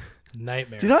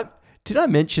 Nightmare. Did I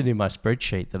mention in my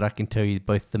spreadsheet that I can tell you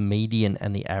both the median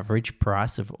and the average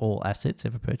price of all assets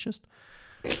ever purchased?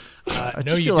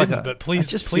 No, you didn't, but please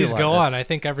go on. I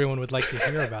think everyone would like to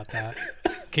hear about that.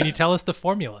 Can you tell us the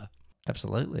formula?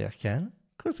 Absolutely, I can.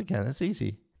 Of course I can. That's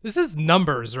easy. This is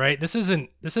numbers, right? This isn't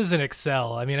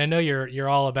Excel. I mean, I know you're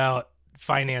all about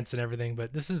finance and everything,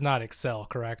 but this is not Excel,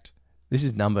 correct? This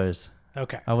is numbers.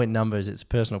 Okay. I went numbers. It's a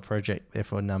personal project,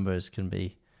 therefore numbers can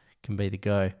be the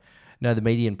go. No, the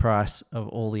median price of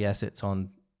all the assets on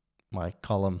my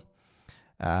column,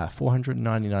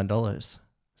 $499.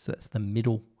 So that's the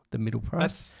middle the middle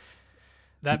price.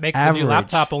 That The makes the new average-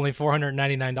 laptop only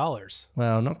 $499,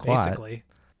 Well, not quite. basically.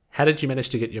 How did you manage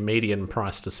to get your median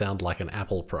price to sound like an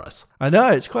Apple price? I know,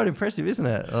 it's quite impressive, isn't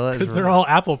it? Well, that's Because they're all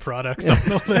Apple products on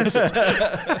the list.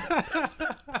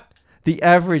 The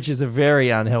average is a very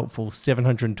unhelpful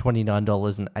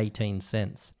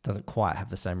 $729.18. Doesn't quite have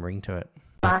the same ring to it.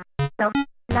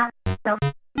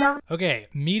 Okay,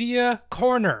 Media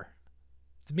Corner.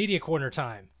 It's Media Corner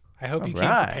time. I hope you came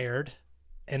Alright. prepared.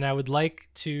 And I would like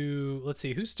to, let's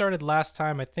see, who started last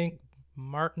time? I think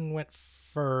Martin went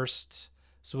first.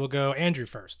 So we'll go Andrew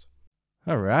first.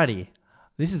 Alrighty.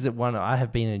 This is the one I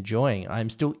have been enjoying. I'm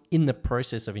still in the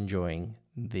process of enjoying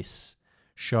this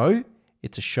show.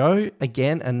 It's a show,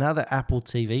 again, another Apple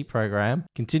TV program,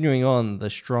 continuing on the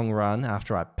strong run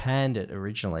after I panned it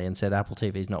originally and said Apple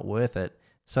TV is not worth it.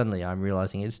 Suddenly I'm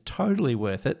realizing it's totally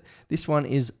worth it. This one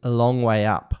is A Long Way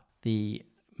Up, the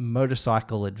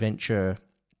motorcycle adventure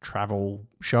travel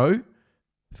show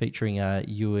featuring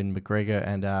Ewan McGregor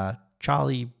and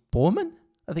Charlie Borman,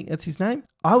 I think that's his name.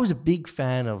 I was a big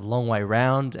fan of Long Way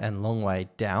Round and Long Way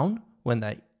Down when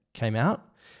they came out,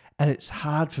 and it's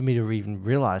hard for me to even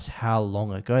realize how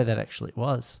long ago that actually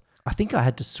was. I think I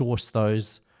had to source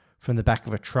those from the back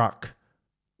of a truck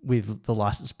with the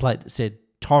license plate that said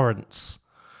Torrance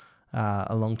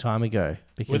a long time ago.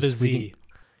 Because With a we Z. didn't-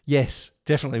 Yes,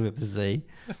 definitely with the Z.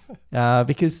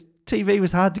 Because TV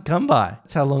was hard to come by.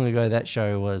 That's how long ago that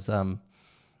show was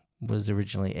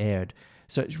originally aired.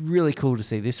 So it's really cool to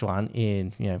see this one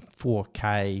in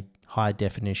 4K, high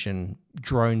definition,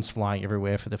 drones flying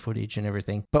everywhere for the footage and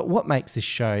everything. But what makes this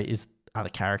show is other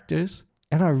characters.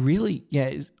 And I really,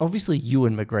 obviously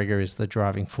Ewan McGregor is the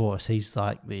driving force. He's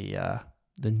like the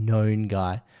known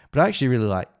guy. But I actually really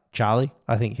like Charlie.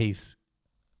 I think he's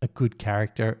a good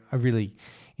character. I really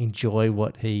enjoy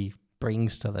what he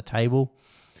brings to the table.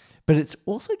 But it's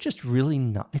also just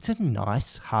really it's a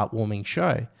nice, heartwarming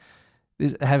show.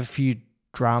 They have a few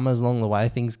dramas along the way.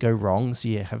 Things go wrong, so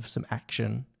you have some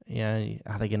action.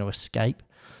 Are they going to escape?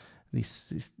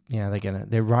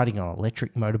 They're riding on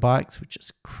electric motorbikes, which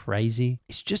is crazy.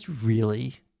 It's just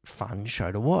really fun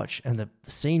show to watch, and the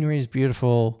scenery is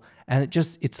beautiful, and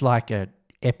it's like a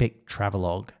epic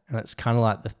travelogue, and it's kind of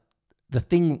like the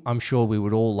thing I'm sure we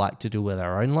would all like to do with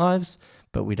our own lives,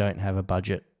 but we don't have a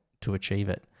budget to achieve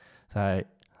it. So,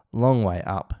 Long Way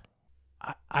Up.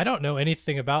 I don't know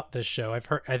anything about this show.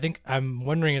 I'm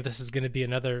wondering if this is going to be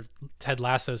another Ted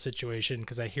Lasso situation,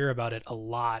 because I hear about it a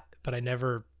lot, but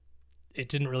it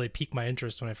didn't really pique my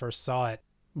interest when I first saw it.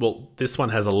 Well, this one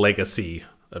has a legacy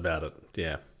about it.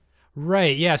 Yeah.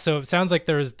 Right. Yeah. So it sounds like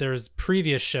there's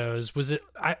previous shows. Was it?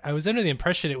 I was under the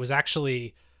impression it was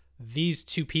actually these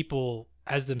two people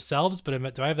as themselves,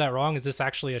 but do I have that wrong? Is this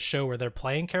actually a show where they're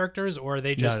playing characters, or are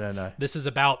they just? No. This is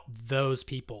about those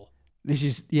people. This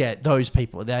is those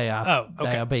people. They are. Oh,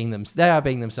 okay. They are being them. They are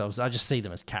being themselves. I just see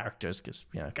them as characters because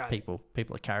people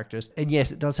are characters. And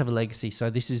yes, it does have a legacy.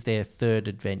 So this is their third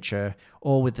adventure,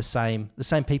 all with the same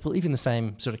people, even the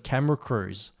same sort of camera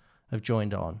crews have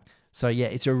joined on. So yeah,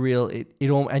 it's a real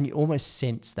and you almost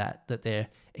sense that they're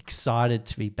excited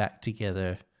to be back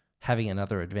together, having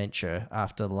another adventure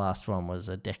after the last one was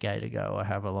a decade ago or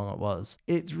however long it was.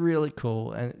 It's really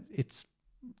cool, and it's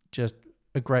just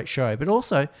a great show, but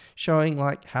also showing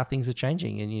like how things are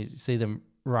changing, and you see them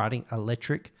riding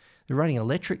electric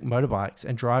motorbikes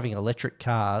and driving electric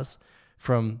cars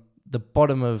from the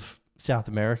bottom of South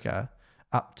America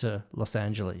up to Los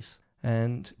Angeles.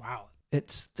 And Wow.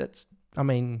 that's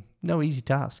no easy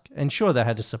task. And sure, they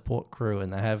had a support crew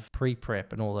and they have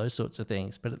pre-prep and all those sorts of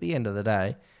things, but at the end of the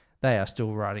day, they are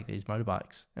still riding these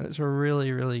motorbikes, and it's a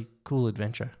really, really cool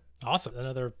adventure. Awesome.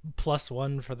 Another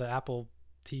 +1 for the Apple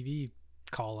TV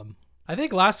column. I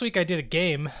think last week I did a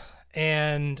game,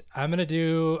 and I'm going to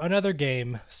do another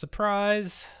game.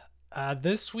 Surprise.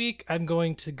 This week I'm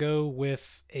going to go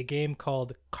with a game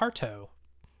called Carto.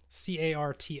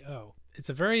 Carto. It's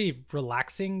a very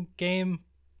relaxing game.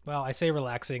 Well, I say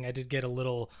relaxing. I did get a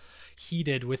little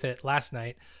heated with it last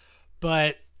night,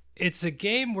 but it's a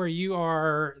game where you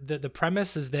are the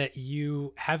premise is that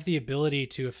you have the ability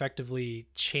to effectively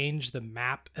change the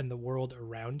map and the world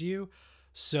around you.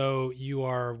 So you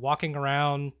are walking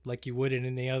around like you would in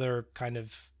any other kind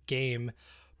of game,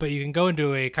 but you can go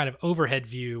into a kind of overhead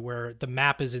view where the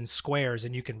map is in squares,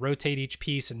 and you can rotate each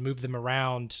piece and move them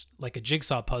around like a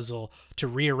jigsaw puzzle to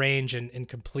rearrange and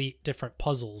complete different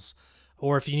puzzles.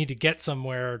 Or if you need to get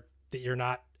somewhere that you're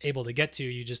not able to get to,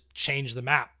 you just change the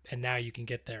map and now you can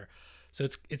get there. So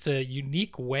it's a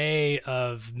unique way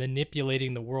of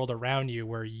manipulating the world around you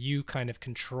where you kind of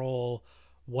control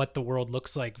what the world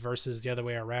looks like versus the other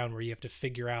way around where you have to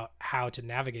figure out how to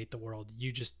navigate the world.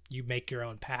 You make your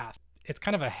own path. It's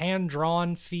kind of a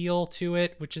hand-drawn feel to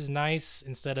it, which is nice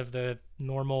instead of the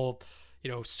normal,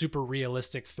 super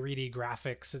realistic 3D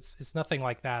graphics. It's nothing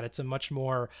like that. It's a much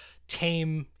more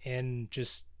tame and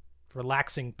just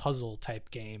relaxing puzzle type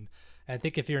game. And I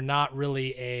think if you're not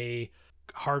really a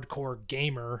hardcore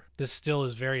gamer, this still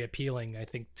is very appealing, I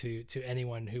think, to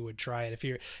anyone who would try it.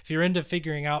 If you're into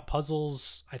figuring out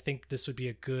puzzles, I think this would be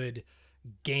a good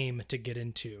game to get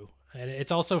into. And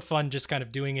it's also fun just kind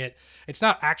of doing it. It's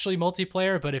not actually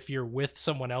multiplayer, but if you're with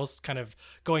someone else, kind of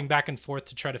going back and forth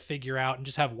to try to figure out and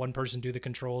just have one person do the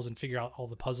controls and figure out all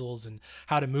the puzzles and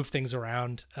how to move things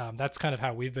around. That's kind of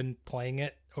how we've been playing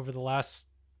it over the last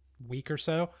week or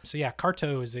so. So yeah,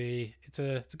 Carto is it's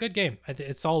a good game.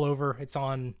 It's all over. It's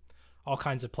on all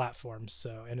kinds of platforms.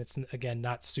 So, and it's, again,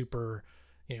 not super,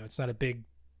 it's not a big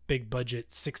budget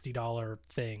 $60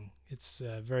 thing. It's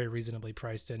very reasonably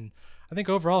priced, and I think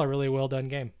overall a really well done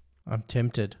game. I'm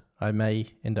tempted. I may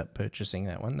end up purchasing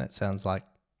that one. That sounds like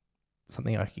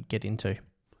something I could get into.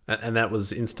 And that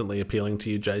was instantly appealing to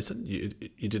you, Jason? You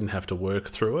didn't have to work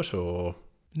through it, or?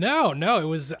 No,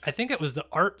 I think it was the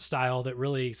art style that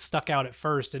really stuck out at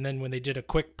first. And then when they did a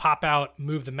quick pop out,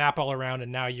 move the map all around,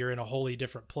 and now you're in a wholly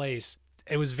different place.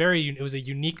 It was a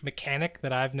unique mechanic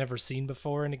that I've never seen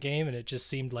before in a game. And it just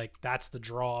seemed like that's the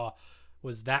draw,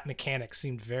 was that mechanic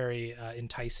seemed very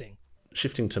enticing.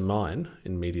 Shifting to mine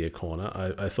in Media Corner,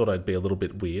 I thought I'd be a little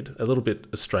bit weird, a little bit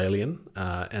Australian.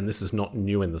 And this is not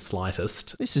new in the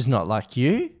slightest. This is not like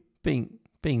you being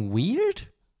weird.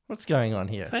 What's going on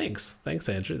here? Thanks,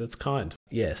 Andrew. That's kind.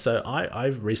 Yeah, so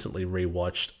I've recently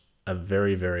rewatched a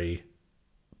very, very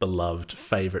beloved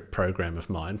favourite program of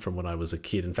mine from when I was a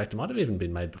kid. In fact, it might have even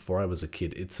been made before I was a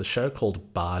kid. It's a show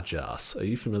called Bargearse. Are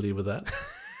you familiar with that?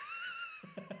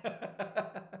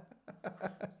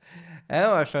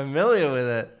 Am I familiar with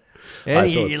it?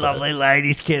 Any of you lovely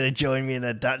ladies care to join me in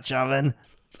a Dutch oven?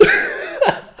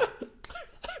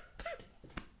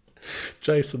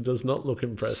 Jason does not look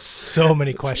impressed. So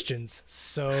many questions.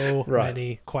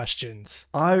 Many questions.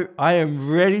 I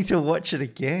am ready to watch it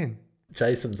again.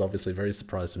 Jason's obviously very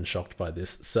surprised and shocked by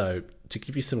this. So to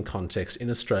give you some context, in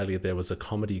Australia there was a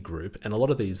comedy group, and a lot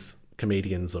of these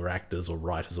comedians or actors or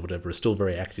writers or whatever are still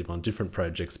very active on different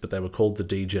projects, but they were called the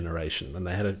D Generation, and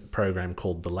they had a program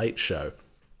called The Late Show.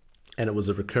 And it was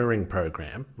a recurring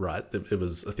program, right? It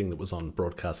was a thing that was on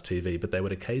broadcast TV, but they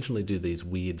would occasionally do these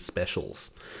weird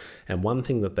specials. And one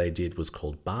thing that they did was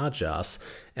called Bargearse.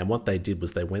 And what they did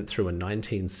was they went through a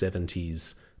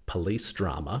 1970s police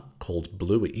drama called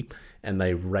Bluey, and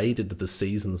they raided the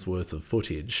season's worth of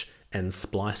footage and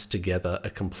spliced together a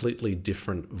completely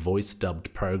different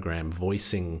voice-dubbed program,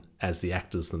 voicing as the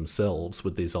actors themselves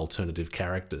with these alternative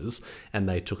characters. And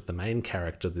they took the main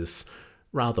character, this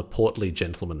rather portly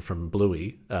gentleman from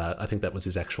Bluey, I think that was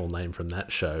his actual name from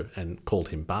that show, and called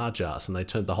him Bargearse, and they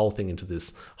turned the whole thing into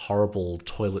this horrible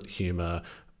toilet humour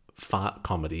fart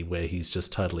comedy where he's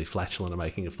just totally flatulent and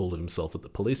making a fool of himself at the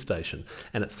police station.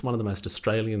 And it's one of the most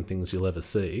Australian things you'll ever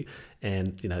see.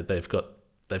 And they've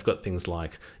got things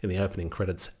like, in the opening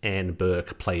credits, Anne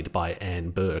Burke, played by Anne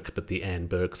Burke, but the Anne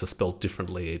Burkes are spelt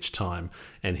differently each time,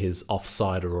 and his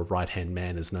offsider or right-hand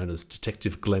man is known as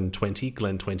Detective Glen 20,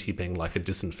 Glen 20 being like a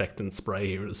disinfectant spray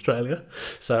here in Australia.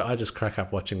 So I just crack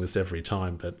up watching this every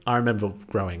time, but I remember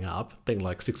growing up, being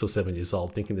like 6 or 7 years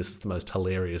old, thinking this is the most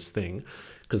hilarious thing,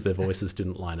 because their voices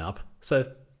didn't line up. So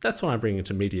that's what I'm bringing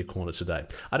to Media Corner today.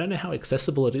 I don't know how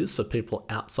accessible it is for people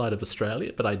outside of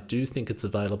Australia, but I do think it's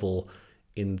available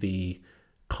in the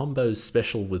combo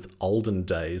special with Olden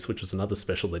Days, which was another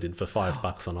special they did for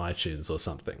 $5 on iTunes or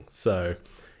something. So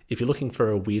if you're looking for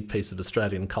a weird piece of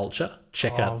Australian culture,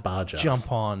 check out Bargearse.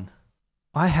 Jump on.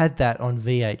 I had that on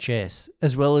VHS,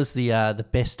 as well as the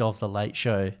best of the Late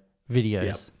Show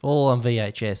videos, all on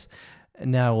VHS,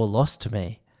 and now all lost to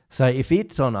me. So if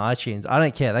it's on iTunes, I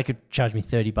don't care. They could charge me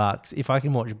 $30. If I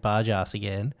can watch Bargearse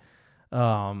again,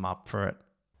 I'm up for it.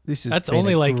 That's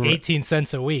only like 18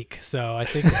 cents a week, so I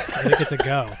think it's a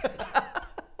go.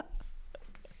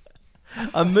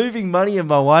 I'm moving money in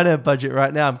my YNAB budget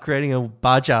right now. I'm creating a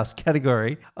Bargearse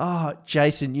category. Oh,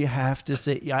 Jason, you have to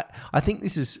see. I think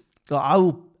this is. I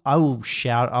will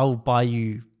shout. I will buy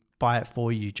it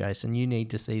for you, Jason. You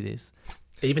need to see this.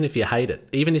 Even if you hate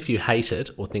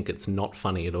it or think it's not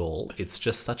funny at all, it's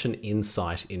just such an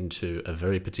insight into a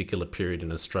very particular period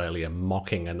in Australia,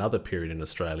 mocking another period in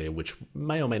Australia, which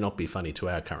may or may not be funny to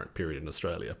our current period in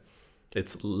Australia.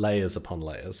 It's layers upon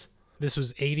layers. This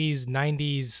was 80s,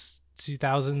 90s,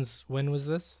 2000s. When was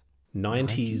this?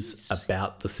 90s,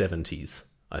 about the 70s,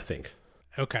 I think.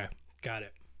 Okay. Got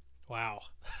it. Wow.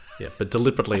 Yeah, but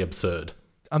deliberately absurd.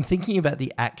 I'm thinking about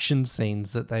the action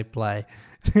scenes that they play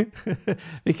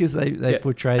because they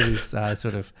portray this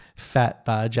sort of fat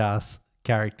barge ass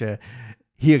character.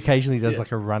 He occasionally does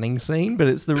like a running scene, but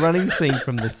it's the running scene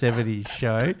from the 70s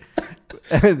show.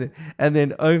 And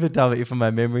then overdub it, if my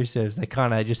memory serves, they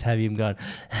kind of just have him going,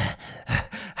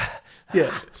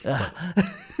 Yeah. It's like,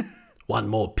 one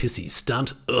more pissy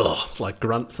stunt. Ugh, like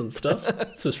grunts and stuff.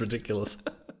 It's just ridiculous.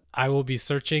 I will be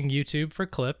searching YouTube for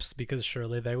clips because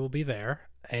surely they will be there.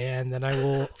 And then I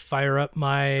will fire up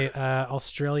my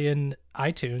Australian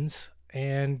iTunes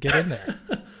and get in there.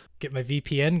 Get my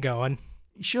VPN going.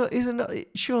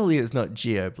 Surely it's not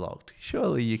geo-blocked.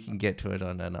 Surely you can get to it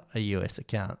on a US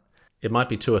account. It might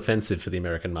be too offensive for the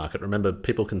American market. Remember,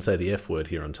 people can say the F word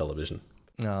here on television.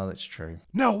 No, that's true.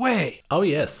 No way. Oh,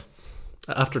 yes.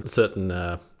 After a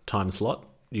certain time slot,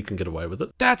 you can get away with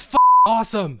it. That's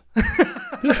awesome.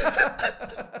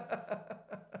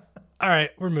 All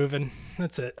right, we're moving.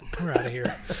 That's it. We're out of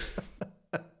here.